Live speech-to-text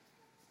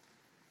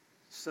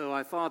So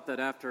I thought that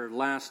after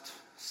last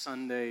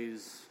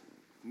Sunday's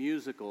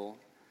musical,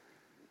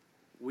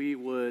 we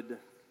would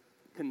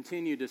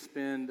continue to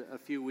spend a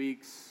few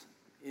weeks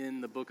in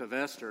the book of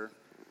Esther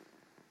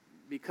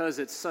because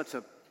it's such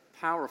a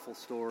powerful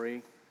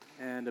story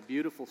and a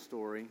beautiful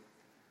story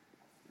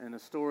and a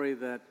story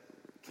that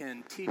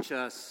can teach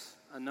us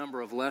a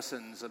number of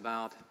lessons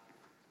about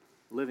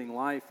living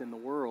life in the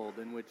world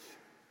in which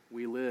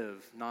we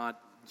live, not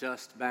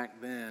just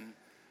back then,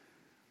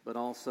 but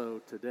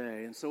also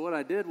today. And so what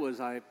I did was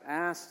I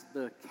asked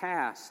the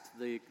cast,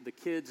 the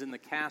kids in the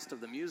cast of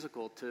the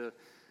musical, to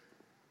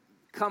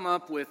come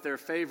up with their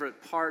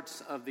favorite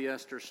parts of the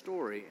Esther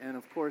story. And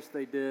of course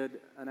they did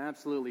an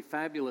absolutely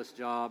fabulous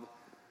job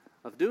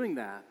of doing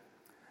that.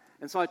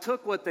 And so I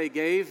took what they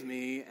gave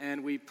me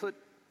and we put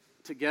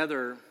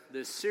together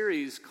this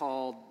series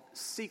called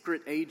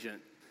Secret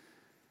Agent.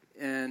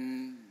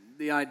 And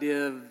the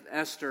idea of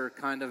Esther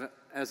kind of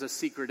as a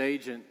secret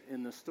agent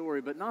in the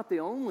story, but not the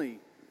only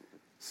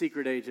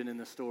secret agent in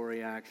the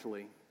story,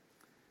 actually.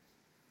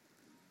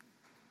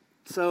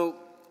 So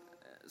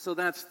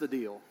that's the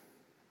deal.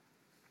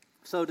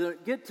 So to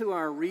get to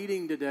our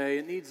reading today,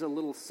 it needs a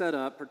little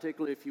setup,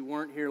 particularly if you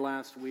weren't here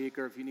last week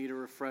or if you need a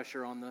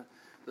refresher on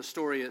the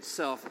story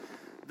itself.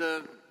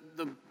 The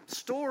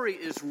story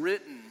is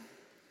written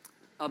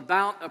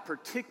about a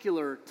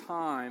particular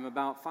time,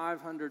 about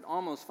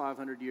almost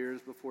 500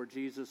 years before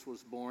Jesus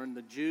was born.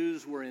 The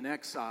Jews were in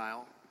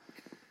exile,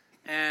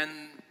 and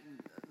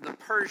the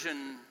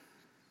Persian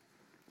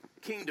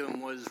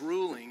kingdom was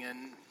ruling.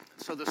 And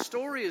so the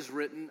story is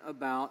written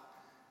about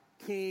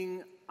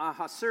King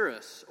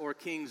Ahasuerus, or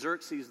King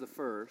Xerxes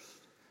I.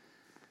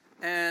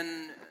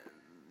 And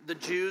the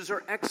Jews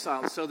are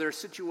exiled, so their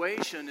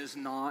situation is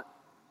not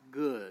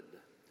good.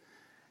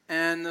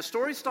 And the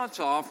story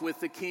starts off with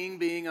the king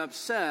being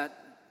upset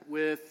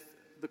with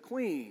the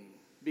queen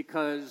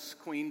because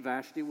Queen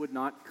Vashti would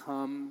not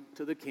come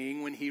to the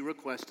king when he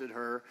requested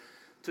her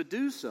to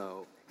do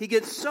so. He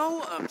gets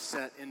so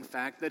upset, in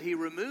fact, that he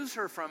removes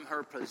her from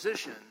her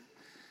position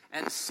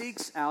and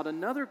seeks out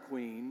another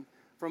queen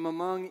from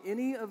among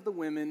any of the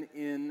women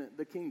in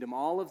the kingdom.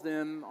 All of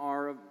them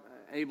are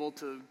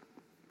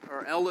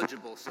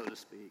eligible, so to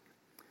speak.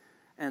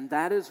 And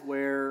that is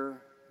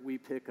where we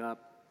pick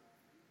up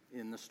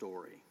in the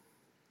story.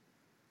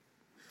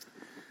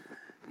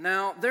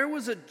 Now, there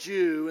was a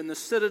Jew in the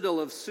citadel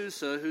of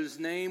Susa whose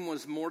name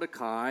was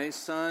Mordecai,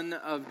 son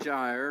of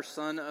Jair,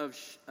 son of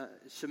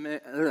Shimson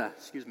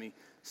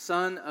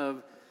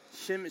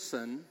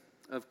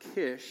of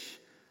Kish,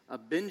 a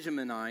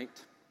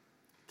Benjaminite.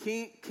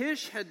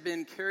 Kish had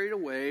been carried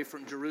away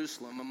from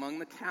Jerusalem among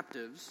the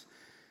captives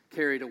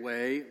carried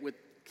away with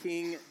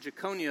King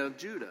Jeconiah of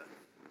Judah,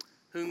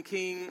 whom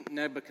King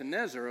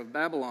Nebuchadnezzar of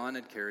Babylon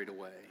had carried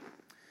away.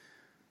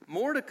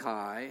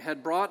 Mordecai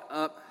had brought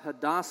up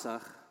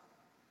Hadassah,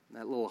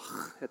 that little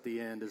at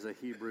the end is a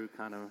Hebrew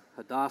kind of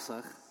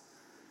Hadassah,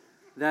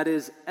 that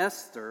is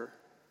Esther,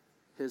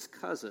 his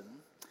cousin,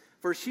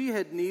 for she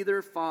had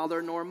neither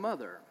father nor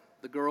mother.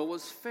 The girl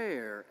was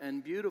fair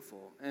and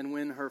beautiful, and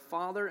when her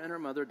father and her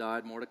mother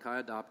died, Mordecai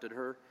adopted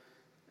her.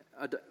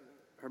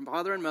 Her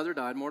father and mother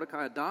died,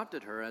 Mordecai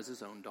adopted her as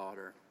his own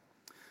daughter.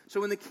 So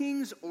when the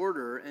king's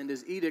order and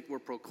his edict were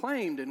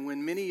proclaimed, and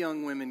when many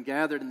young women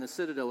gathered in the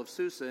citadel of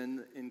Susa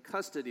in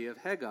custody of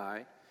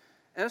Hegai,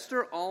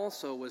 Esther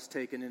also was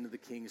taken into the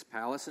king's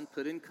palace and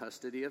put in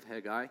custody of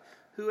Hegai,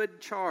 who had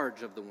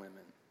charge of the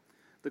women.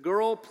 The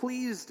girl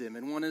pleased him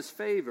and won his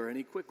favor, and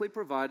he quickly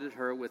provided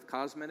her with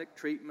cosmetic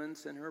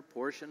treatments and her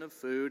portion of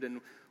food,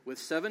 and with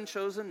 7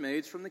 chosen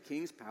maids from the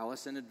king's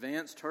palace, and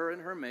advanced her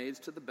and her maids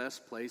to the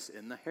best place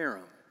in the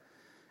harem.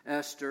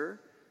 Esther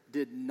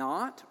did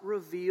not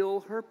reveal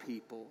her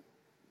people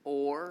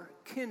or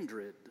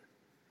kindred,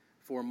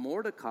 for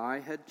Mordecai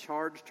had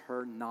charged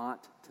her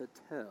not to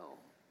tell.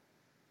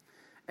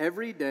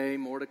 Every day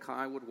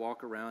Mordecai would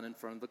walk around in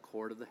front of the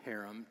court of the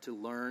harem to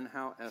learn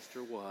how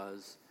Esther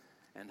was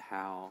and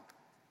how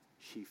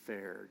she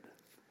fared.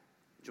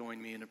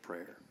 Join me in a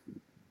prayer.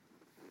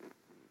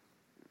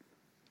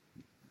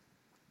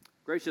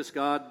 Gracious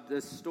God,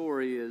 this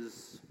story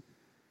it's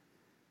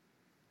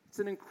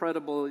an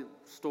incredible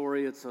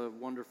story. It's a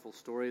wonderful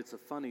story. It's a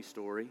funny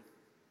story.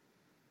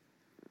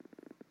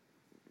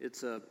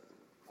 It's an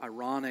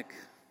ironic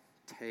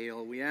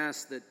tale. We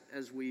ask that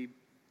as we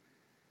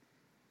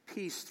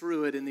piece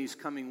through it in these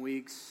coming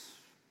weeks,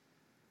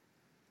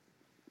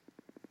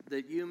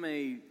 that you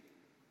may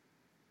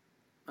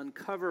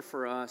uncover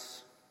for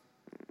us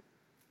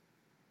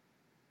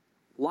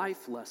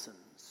life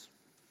lessons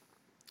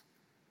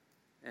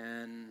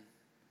and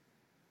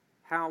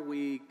how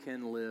we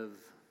can live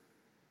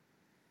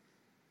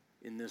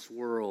in this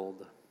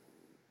world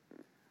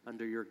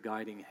under your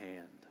guiding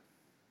hand.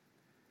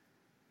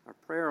 Our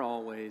prayer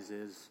always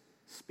is,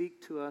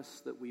 speak to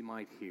us that we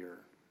might hear.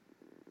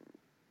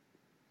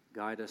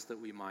 Guide us that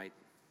we might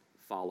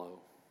follow.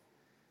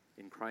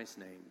 In Christ's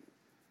name,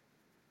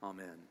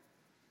 amen.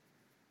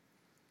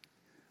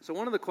 So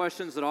one of the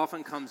questions that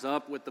often comes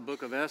up with the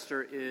book of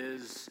Esther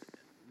is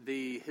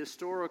the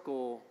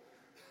historical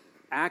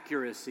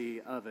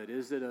accuracy of it?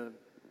 Is it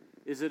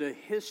a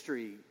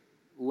history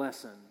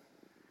lesson?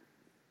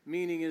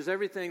 Meaning, is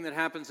everything that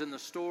happens in the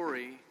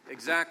story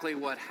exactly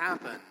what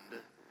happened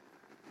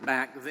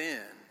back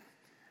then?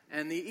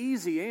 And the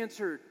easy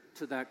answer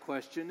to that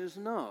question is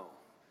no.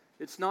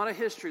 It's not a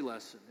history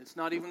lesson. It's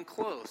not even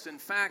close. In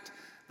fact,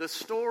 the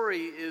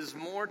story is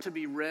more to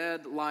be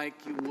read like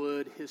you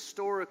would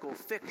historical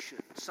fiction.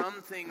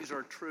 Some things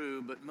are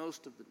true, but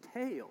most of the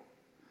tale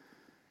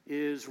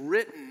is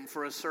written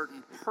for a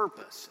certain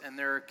purpose, and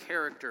there are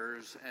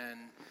characters, and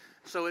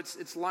so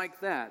it's like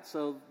that.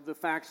 So the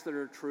facts that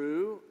are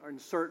true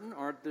and certain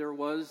are there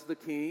was the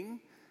king,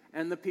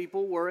 and the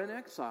people were in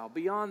exile.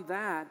 Beyond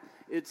that,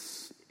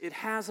 it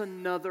has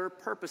another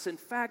purpose. In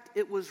fact,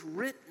 it was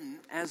written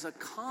as a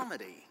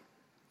comedy,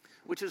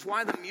 which is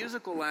why the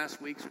musical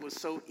last week was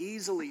so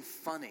easily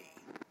funny.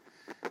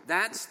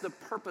 That's the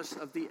purpose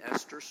of the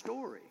Esther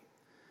story.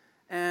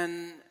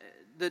 And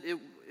that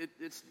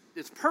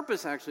its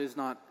purpose actually is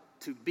not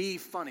to be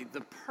funny.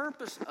 The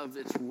purpose of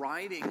its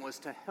writing was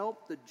to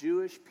help the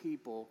Jewish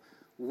people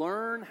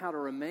learn how to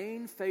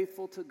remain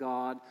faithful to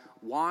God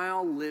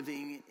while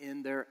living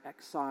in their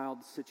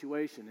exiled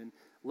situation, and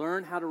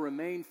learn how to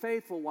remain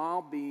faithful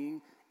while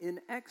being in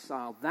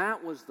exile.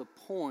 That was the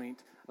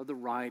point of the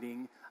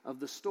writing of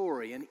the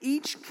story. And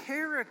each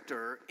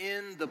character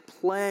in the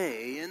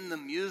play, in the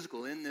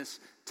musical, in this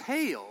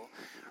tale,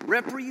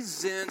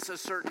 represents a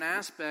certain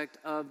aspect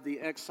of the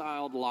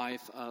exiled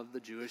life of the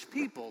Jewish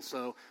people.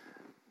 So,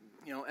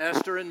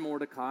 Esther and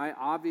Mordecai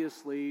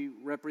obviously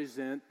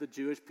represent the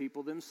Jewish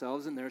people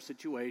themselves and their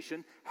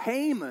situation.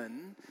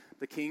 Haman,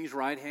 the king's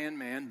right-hand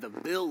man, the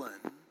villain,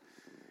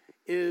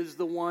 is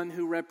the one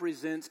who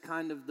represents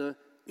kind of the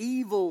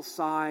evil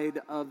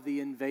side of the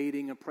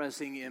invading,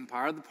 oppressing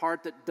empire, the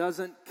part that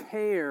doesn't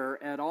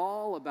care at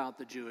all about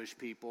the Jewish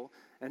people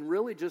and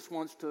really just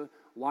wants to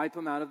wipe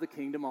them out of the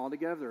kingdom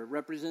altogether. It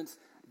represents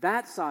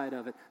that side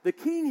of it. The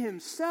king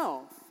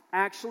himself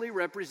actually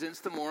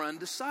represents the more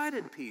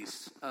undecided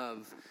piece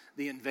of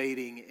the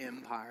invading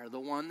empire, the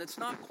one that's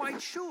not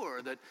quite sure,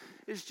 that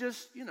is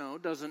just,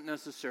 doesn't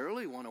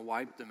necessarily want to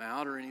wipe them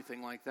out or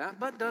anything like that,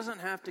 but doesn't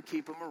have to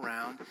keep them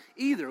around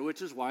either,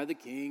 which is why the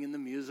king in the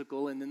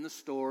musical and in the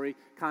story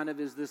kind of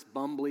is this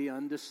bumbly,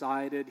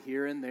 undecided,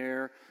 here and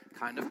there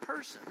kind of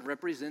person,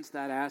 represents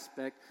that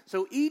aspect.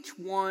 So each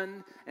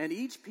one and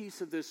each piece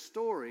of this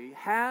story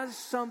has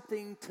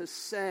something to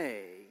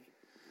say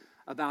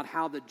about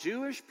how the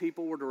Jewish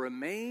people were to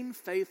remain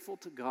faithful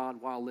to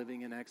God while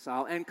living in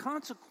exile, and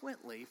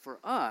consequently, for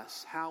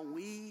us, how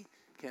we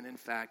can in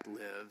fact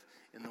live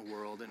in the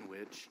world in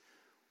which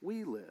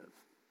we live.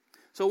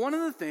 So one of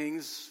the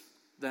things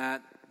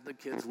that the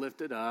kids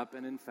lifted up,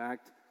 and in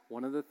fact,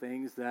 one of the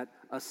things that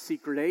a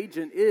secret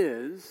agent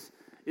is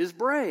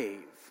brave.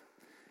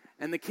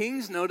 And the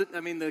kids noted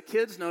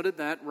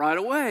that right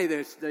away.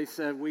 They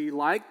said, we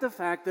like the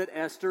fact that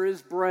Esther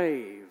is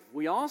brave.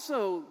 We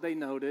also, they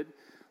noted,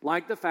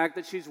 like the fact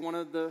that she's one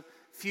of the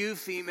few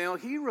female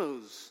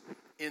heroes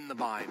in the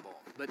Bible.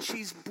 But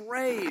she's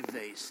brave,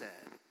 they said.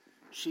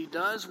 She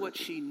does what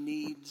she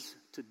needs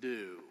to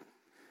do.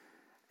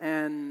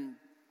 And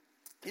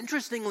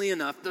interestingly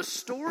enough, the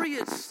story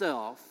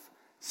itself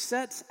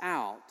sets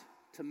out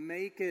to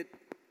make it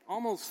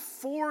almost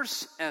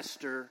force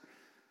Esther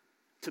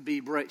to be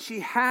brave. She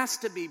has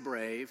to be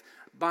brave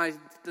by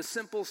the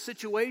simple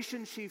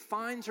situation she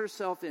finds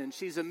herself in.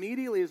 She's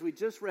immediately, as we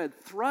just read,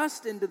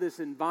 thrust into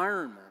this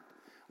environment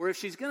where if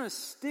she's going to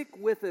stick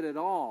with it at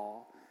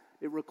all,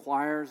 it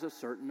requires a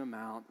certain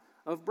amount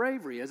of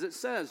bravery. As it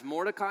says,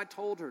 Mordecai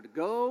told her to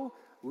go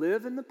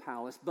live in the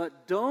palace,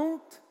 but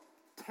don't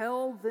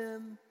tell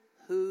them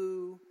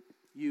who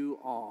you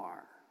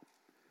are.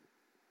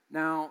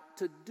 Now,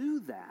 to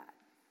do that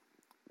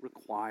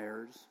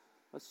requires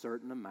a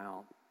certain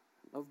amount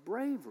of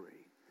bravery.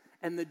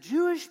 And the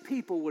Jewish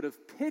people would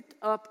have picked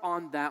up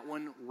on that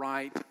one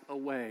right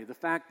away. The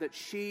fact that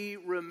she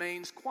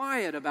remains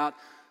quiet about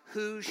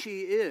who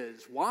she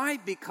is. Why?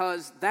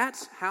 Because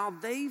that's how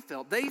they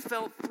felt. They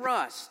felt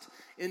thrust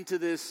into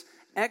this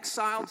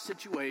exiled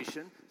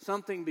situation,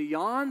 something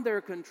beyond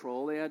their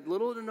control. They had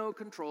little to no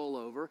control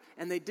over,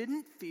 and they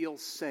didn't feel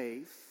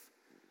safe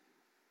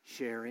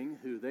sharing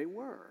who they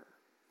were.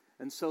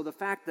 And so the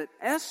fact that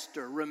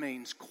Esther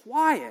remains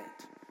quiet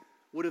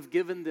would have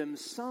given them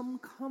some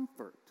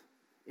comfort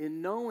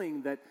in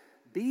knowing that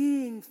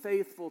being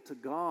faithful to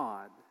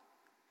God,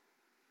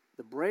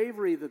 the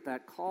bravery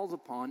that calls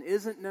upon,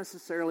 isn't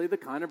necessarily the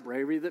kind of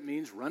bravery that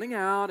means running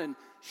out and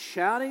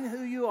shouting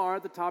who you are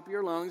at the top of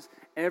your lungs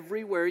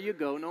everywhere you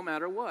go, no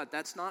matter what.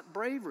 That's not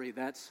bravery,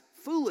 that's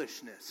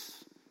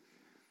foolishness.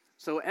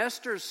 So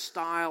Esther's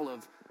style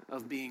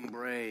of being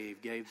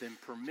brave gave them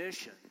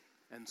permission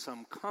and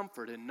some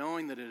comfort in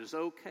knowing that it is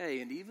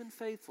okay and even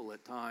faithful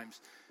at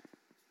times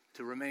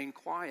to remain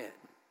quiet,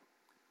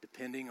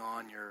 depending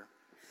on your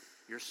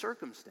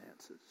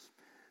circumstances.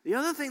 The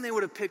other thing they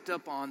would have picked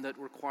up on that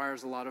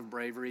requires a lot of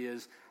bravery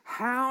is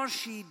how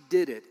she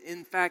did it.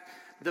 In fact,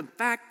 the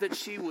fact that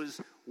she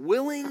was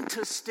willing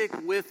to stick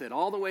with it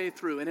all the way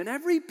through. And in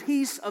every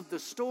piece of the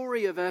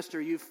story of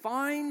Esther, you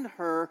find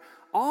her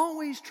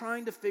always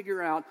trying to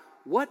figure out,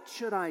 what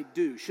should I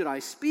do? Should I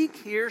speak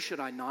here? Should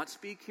I not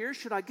speak here?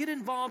 Should I get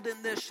involved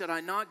in this? Should I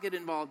not get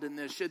involved in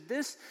this?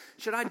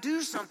 Should I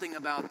do something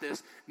about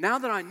this? Now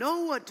that I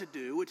know what to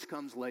do, which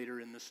comes later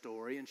in the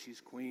story, and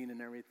she's queen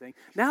and everything.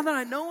 Now that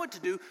I know what to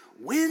do,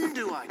 when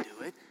do I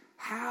do it?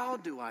 How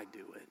do I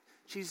do it?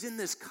 She's in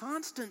this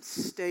constant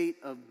state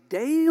of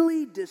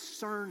daily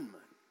discernment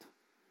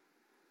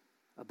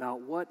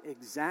about what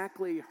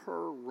exactly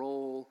her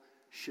role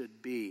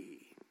should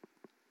be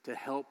to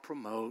help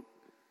promote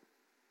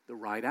the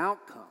right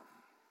outcome.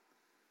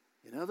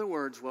 In other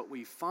words, what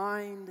we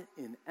find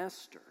in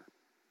Esther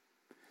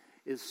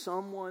is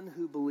someone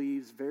who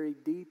believes very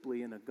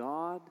deeply in a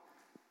God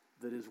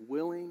that is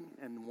willing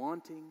and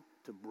wanting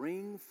to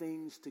bring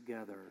things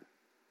together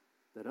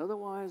that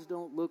otherwise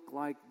don't look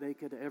like they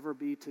could ever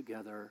be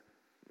together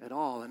at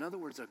all. In other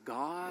words, a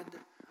God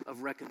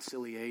of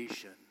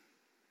reconciliation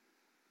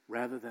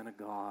rather than a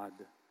God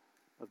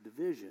of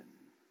division.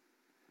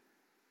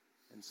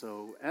 And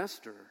so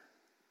Esther,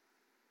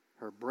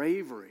 her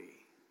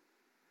bravery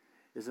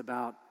is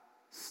about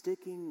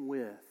sticking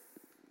with,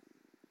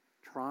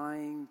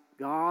 trying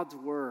God's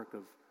work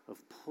of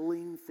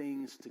pulling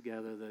things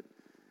together that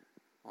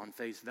on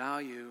face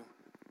value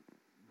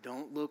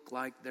don't look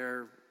like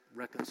they're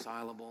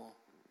reconcilable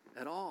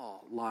at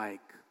all,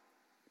 like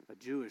a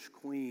Jewish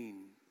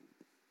queen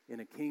in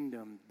a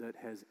kingdom that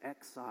has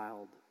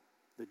exiled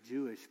the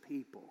Jewish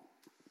people.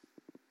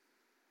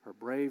 Her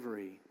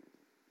bravery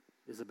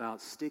is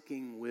about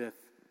sticking with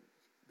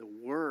the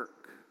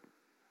work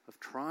of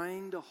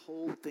trying to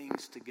hold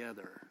things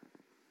together,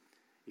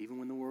 even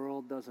when the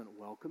world doesn't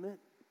welcome it,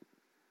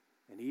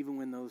 and even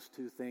when those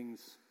two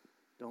things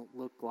don't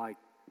look like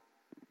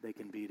they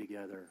can be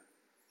together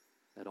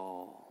at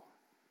all.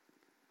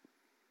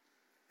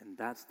 And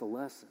that's the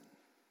lesson.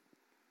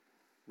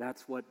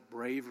 That's what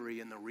bravery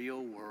in the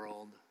real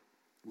world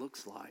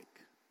looks like.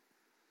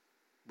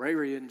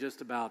 Bravery isn't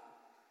just about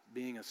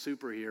being a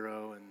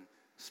superhero and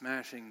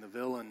smashing the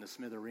villain to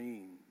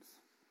smithereens.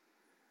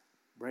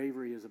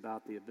 Bravery is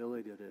about the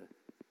ability to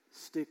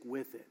stick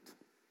with it,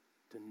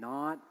 to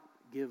not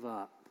give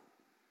up,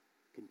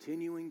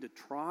 continuing to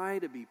try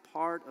to be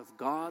part of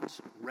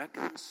God's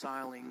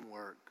reconciling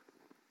work,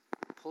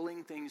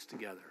 pulling things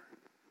together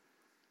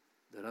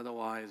that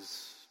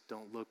otherwise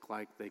don't look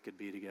like they could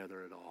be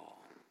together at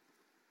all.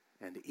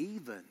 And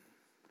even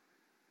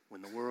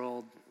when the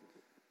world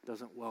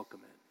doesn't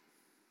welcome it.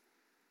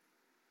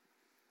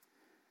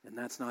 And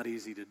that's not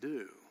easy to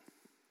do.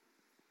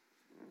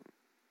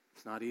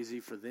 It's not easy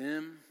for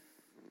them.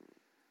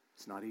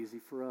 It's not easy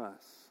for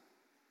us.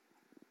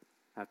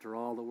 After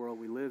all, the world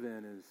we live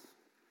in is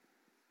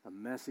a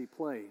messy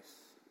place.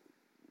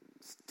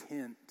 It's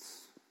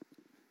tense.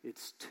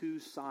 It's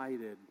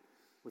two-sided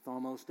with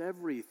almost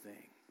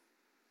everything.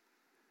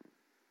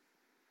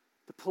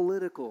 The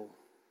political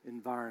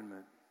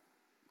environment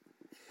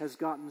has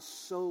gotten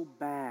so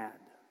bad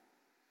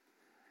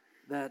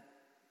that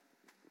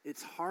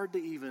it's hard to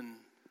even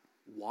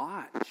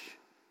watch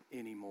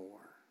anymore.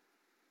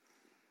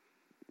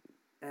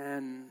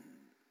 And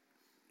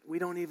we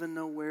don't even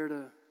know where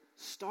to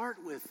start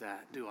with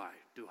that. Do I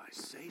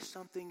say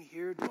something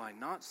here? Do I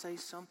not say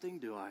something?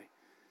 Do I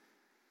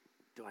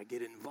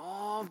get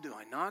involved? Do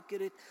I not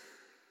get it?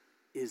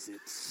 Is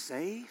it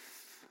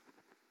safe?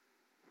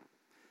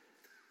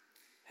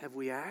 Have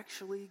we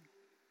actually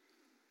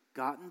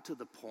gotten to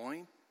the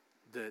point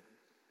that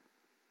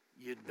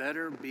you'd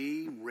better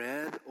be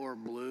red or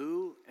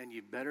blue and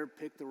you better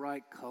pick the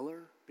right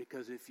color,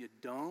 because if you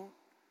don't,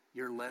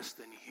 you're less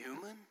than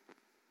human?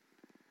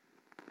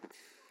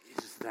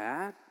 Is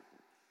that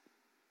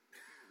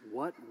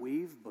what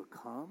we've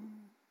become?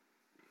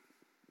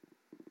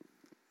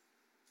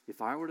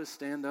 If I were to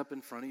stand up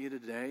in front of you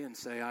today and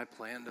say I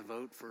plan to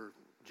vote for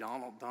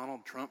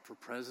Donald Trump for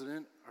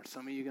president, are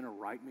some of you going to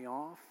write me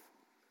off?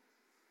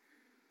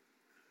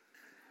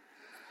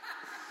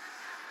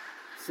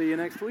 See you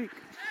next week.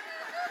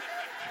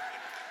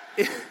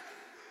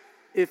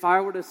 If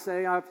I were to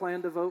say I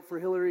plan to vote for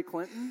Hillary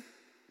Clinton,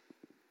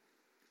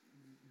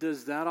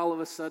 does that all of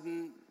a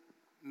sudden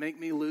make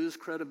me lose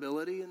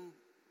credibility in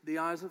the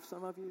eyes of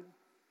some of you?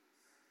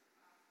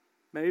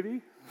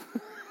 Maybe.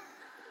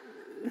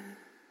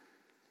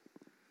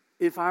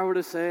 If I were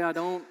to say I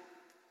don't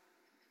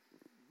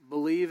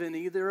believe in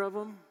either of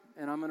them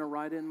and I'm going to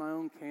write in my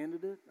own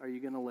candidate, are you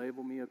going to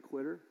label me a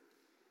quitter?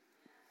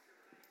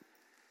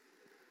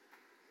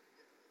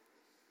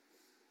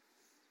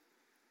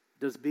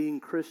 Does being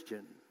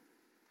Christian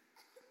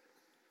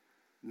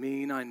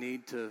mean I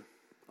need to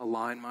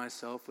align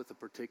myself with a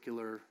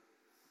particular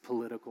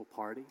political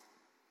party?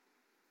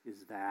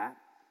 Is that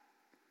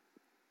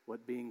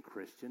what being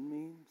Christian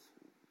means?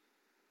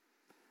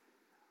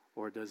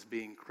 Or does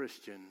being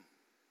Christian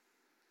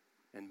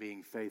and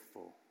being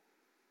faithful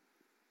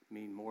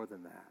mean more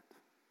than that?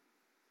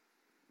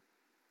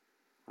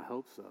 I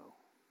hope so.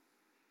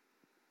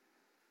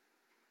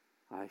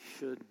 I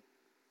should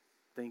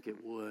think it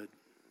would.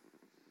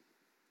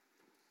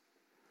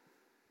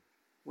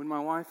 When my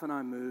wife and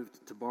I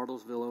moved to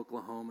Bartlesville,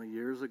 Oklahoma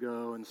years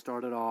ago and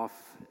started off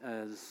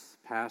as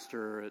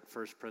pastor at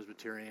First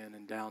Presbyterian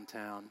in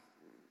downtown,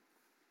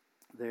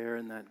 there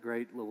in that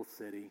great little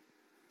city,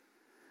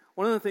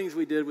 one of the things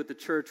we did with the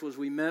church was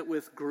we met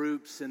with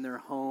groups in their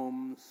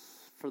homes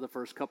for the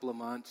first couple of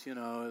months. You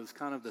know, it was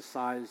kind of the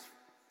size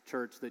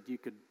church that you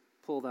could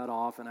pull that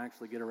off and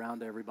actually get around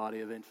to everybody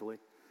eventually.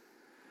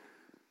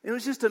 It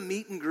was just a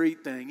meet and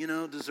greet thing, you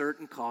know, dessert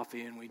and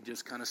coffee, and we'd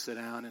just kind of sit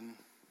down and,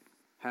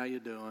 how you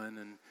doing?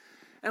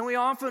 And we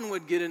often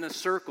would get in a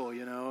circle,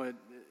 you know. It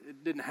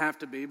didn't have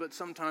to be, but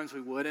sometimes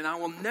we would.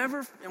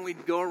 And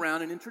we'd go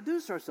around and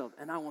introduce ourselves.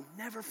 And I will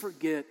never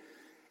forget,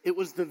 it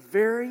was the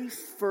very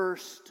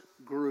first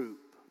group.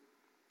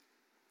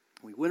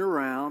 We went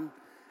around,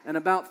 and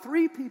about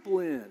 3 people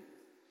in,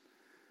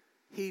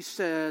 he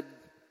said,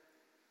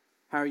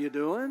 how are you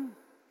doing?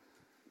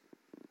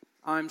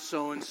 I'm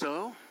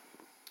so-and-so,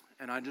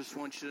 and I just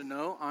want you to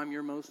know I'm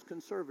your most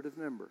conservative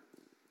member.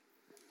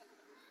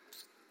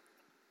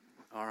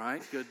 All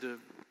right, good to,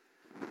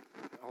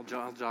 I'll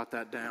jot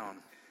that down.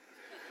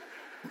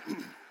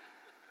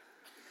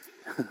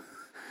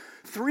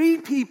 3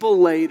 people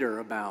later,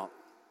 about,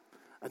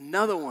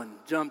 another one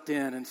jumped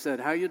in and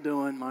said, how you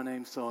doing? My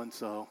name's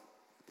so-and-so.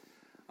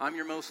 I'm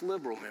your most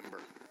liberal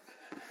member.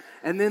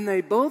 And then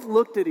they both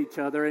looked at each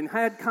other and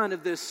had kind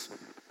of this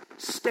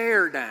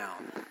stare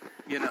down,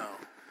 you know,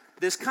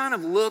 this kind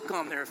of look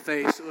on their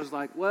face. It was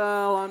like,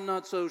 well, I'm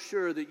not so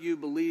sure that you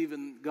believe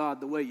in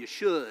God the way you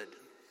should.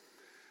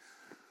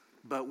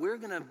 But we're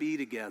going to be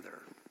together.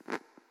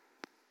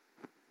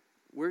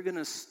 We're going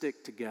to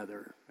stick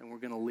together, and we're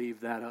going to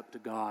leave that up to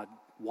God.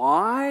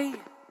 Why?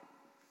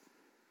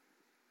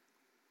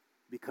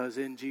 Because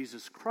in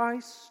Jesus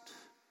Christ,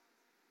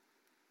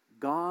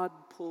 God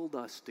pulled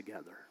us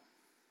together.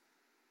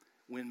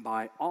 When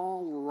by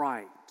all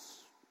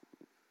rights,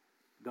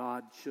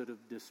 God should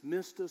have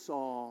dismissed us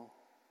all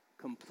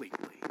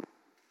completely.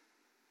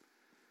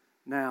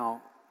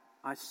 Now,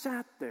 I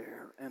sat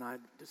there, and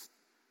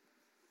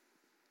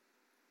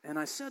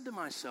I said to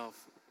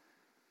myself,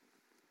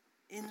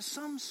 in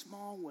some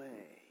small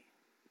way,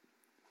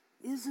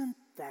 isn't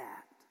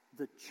that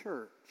the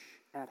church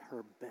at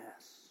her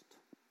best?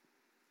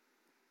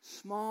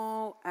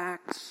 Small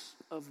acts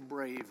of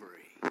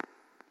bravery,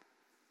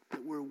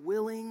 that we're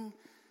willing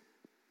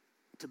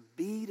to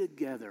be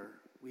together.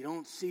 We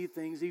don't see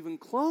things even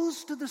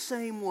close to the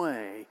same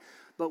way,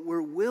 but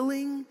we're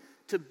willing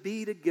to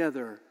be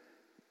together.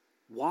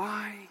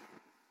 Why?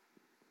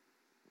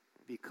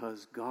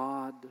 Because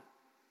God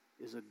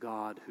is a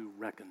God who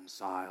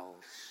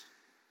reconciles,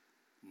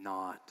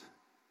 not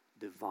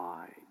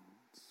divides.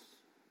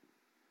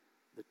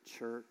 The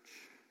church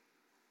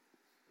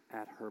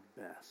at her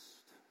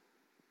best.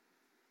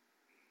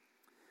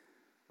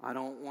 I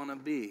don't want to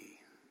be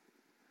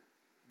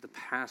the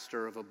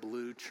pastor of a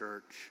blue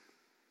church.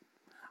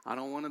 I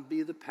don't want to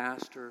be the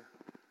pastor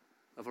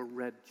of a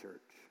red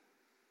church.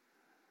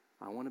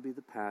 I want to be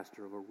the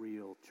pastor of a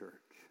real church.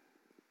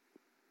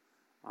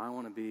 I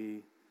want to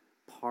be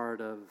part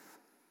of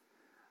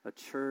a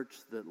church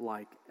that,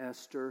 like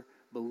Esther,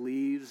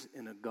 believes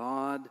in a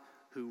God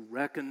who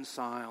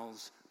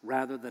reconciles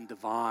rather than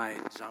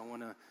divides. I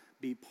want to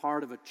be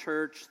part of a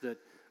church that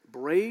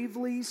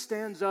bravely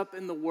stands up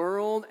in the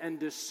world and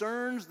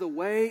discerns the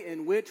way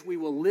in which we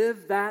will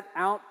live that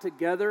out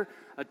together.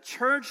 A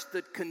church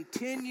that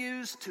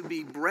continues to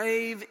be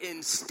brave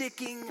in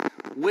sticking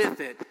with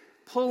it,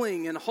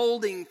 pulling and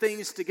holding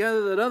things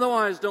together that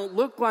otherwise don't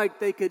look like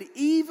they could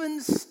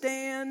even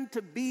stand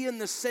to be in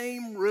the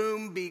same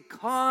room,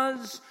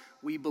 because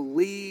we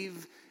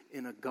believe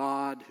in a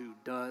God who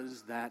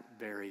does that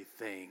very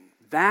thing.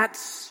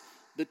 That's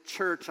the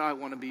church I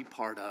want to be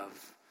part of.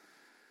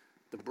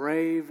 The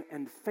brave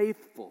and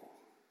faithful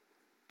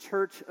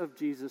church of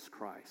Jesus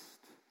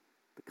Christ.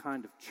 The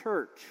kind of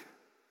church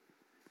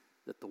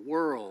that the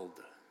world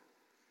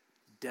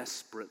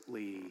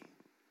desperately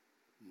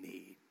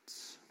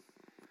needs.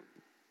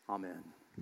 Amen.